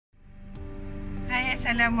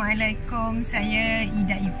Assalamualaikum, saya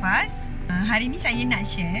Ida Ifas. Hari ini saya nak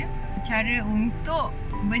share cara untuk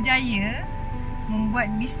berjaya membuat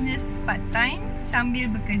bisnes part time sambil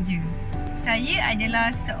bekerja. Saya adalah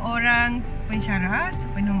seorang pensyarah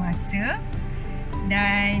sepenuh masa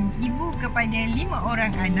dan ibu kepada 5 orang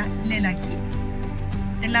anak lelaki.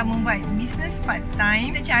 Telah membuat bisnes part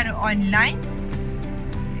time secara online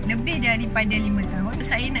lebih daripada 5 tahun.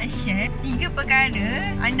 Saya nak share 3 perkara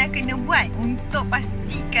anda kena buat untuk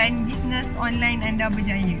pastikan bisnes online anda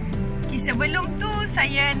berjaya. Okay, sebelum tu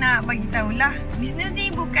saya nak bagi tahulah, bisnes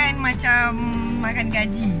ni bukan macam makan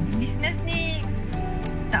gaji. Bisnes ni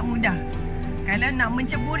tak mudah. Kalau nak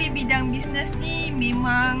menceburi bidang bisnes ni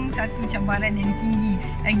memang satu cabaran yang tinggi.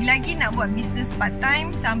 Lagi-lagi nak buat bisnes part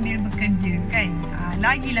time sambil bekerja kan.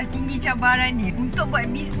 Lagilah tinggi cabaran dia. Untuk buat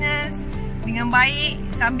bisnes dengan baik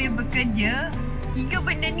sambil bekerja, 3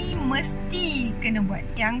 benda ni mesti kena buat.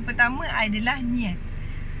 Yang pertama adalah niat.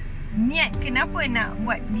 Niat kenapa nak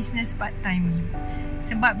buat bisnes part time ni?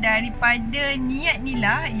 Sebab daripada niat ni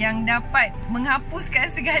lah yang dapat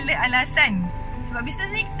menghapuskan segala alasan. Sebab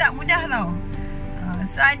bisnes ni tak mudah tau.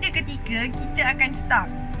 So ada ketika kita akan stuck,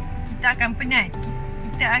 kita akan penat,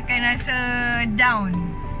 kita akan rasa down.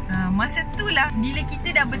 Masa tu lah bila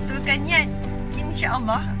kita dah betulkan niat,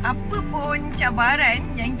 InsyaAllah apa pun cabaran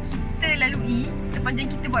yang kita lalui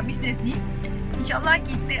sepanjang kita buat bisnes ni, InsyaAllah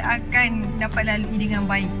kita akan dapat lalui dengan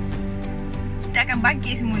baik. Kita akan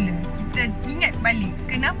bangkit semula. Kita ingat balik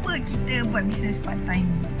kenapa kita buat bisnes part time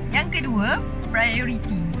ni. Yang kedua,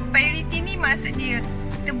 priority. Priority ni maksud dia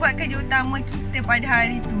kita buat kerja utama kita pada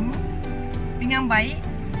hari tu dengan baik.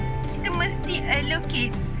 Kita mesti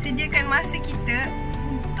allocate, sediakan masa kita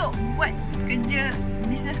untuk buat kerja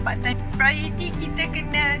bisnes part time. Priority kita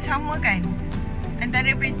kena samakan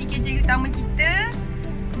antara priority kerja utama kita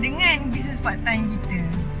dengan bisnes part time kita.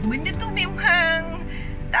 Benda tu memang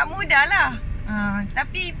tak mudah lah.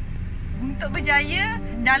 Tapi untuk berjaya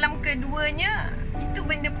dalam keduanya, itu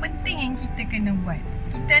benda penting yang kita kena buat.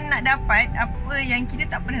 Kita nak dapat apa yang kita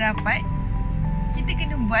tak pernah dapat, kita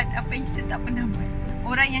kena buat apa yang kita tak pernah buat.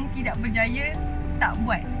 Orang yang tidak berjaya tak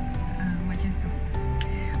buat macam tu.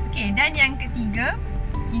 Okay, dan yang ketiga,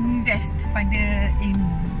 invest pada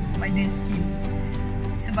ilmu, pada skill.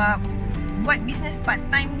 Sebab buat bisnes part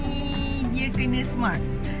time ni dia kena smart.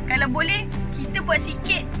 Kalau boleh kita buat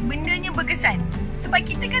sikit, bendanya berkesan. Sebab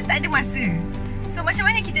kita kan tak ada masa. So macam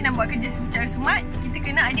mana kita nak buat kerja secara smart? Kita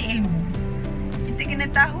kena ada ilmu. Kita kena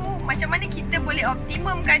tahu macam mana kita boleh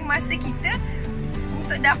optimumkan masa kita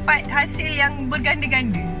untuk dapat hasil yang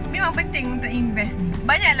berganda-ganda. Memang penting untuk invest ni.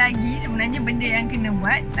 Banyak lagi sebenarnya benda yang kena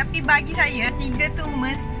buat, tapi bagi saya 3 tu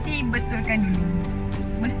mesti betulkan dulu.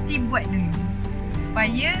 Mesti buat dulu.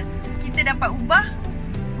 Supaya kita dapat ubah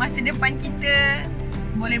masa depan kita,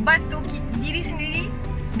 boleh bantu diri sendiri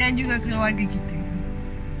dan juga keluarga kita.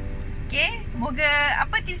 Okay, moga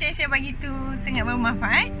apa tips yang saya bagi tu sangat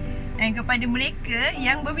bermanfaat. Dan kepada mereka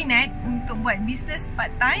yang berminat untuk buat bisnes part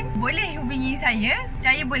time, boleh hubungi saya.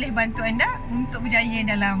 Saya boleh bantu anda untuk berjaya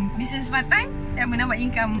dalam bisnes part time dan menambah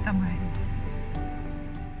income tambahan.